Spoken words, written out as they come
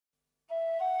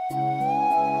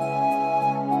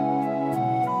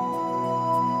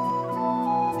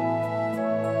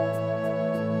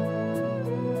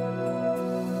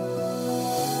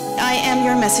I am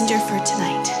your messenger for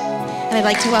tonight, and I'd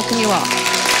like to welcome you all.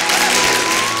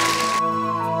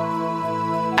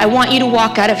 I want you to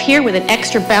walk out of here with an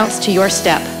extra bounce to your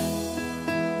step.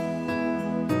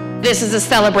 This is a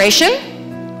celebration.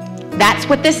 That's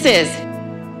what this is.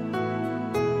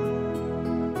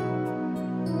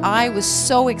 I was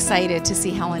so excited to see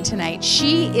Helen tonight.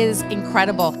 She is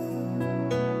incredible.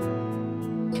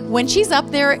 When she's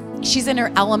up there, she's in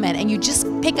her element, and you just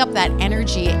pick up that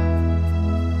energy.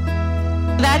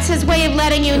 That's his way of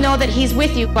letting you know that he's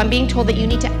with you. I'm being told that you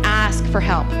need to ask for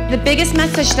help. The biggest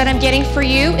message that I'm getting for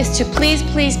you is to please,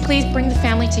 please, please bring the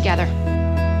family together.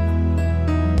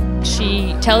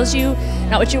 She tells you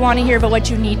not what you want to hear, but what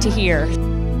you need to hear.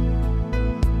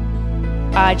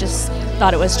 I just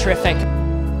thought it was terrific.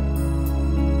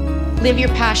 Live your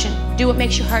passion. Do what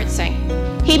makes your heart sing.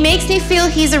 He makes me feel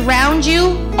he's around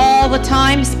you all the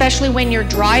time, especially when you're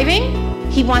driving.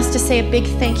 He wants to say a big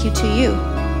thank you to you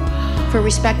for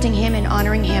respecting him and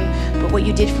honoring him, but what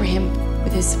you did for him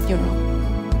with his funeral.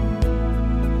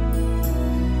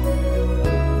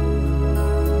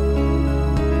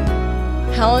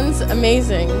 Helen's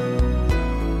amazing.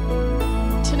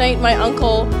 Tonight my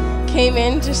uncle came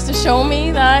in just to show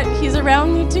me that he's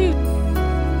around me too.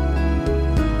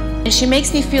 And she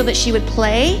makes me feel that she would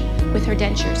play with her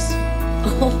dentures.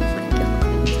 Oh my God.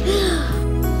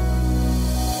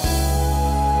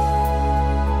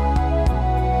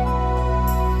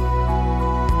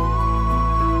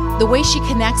 The way she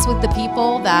connects with the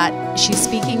people that she's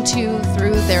speaking to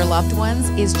through their loved ones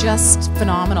is just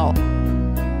phenomenal.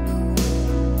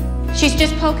 She's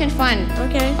just poking fun.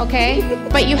 Okay. Okay?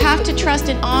 But you have to trust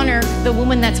and honor the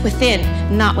woman that's within,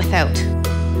 not without.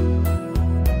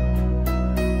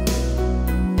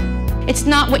 It's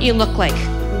not what you look like.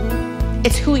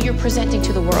 It's who you're presenting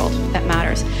to the world that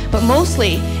matters. But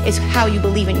mostly, it's how you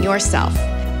believe in yourself.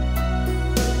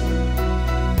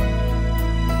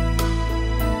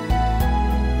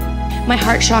 My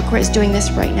heart chakra is doing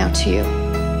this right now to you.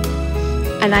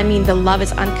 And I mean the love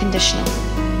is unconditional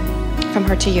from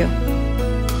her to you.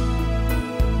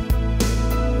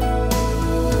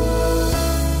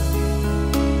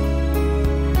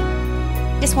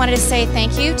 Just wanted to say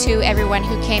thank you to everyone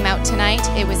who came out tonight.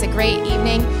 It was a great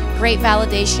evening. Great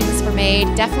validations were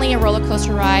made. Definitely a roller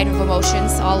coaster ride of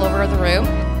emotions all over the room.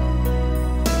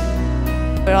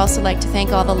 I'd also like to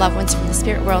thank all the loved ones from the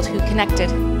spirit world who connected.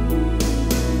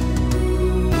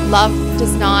 Love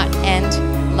does not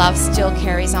end. Love still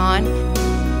carries on.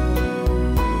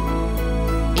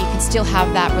 You can still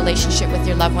have that relationship with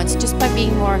your loved ones just by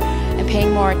being more and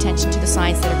paying more attention to the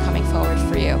signs that are coming forward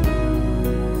for you.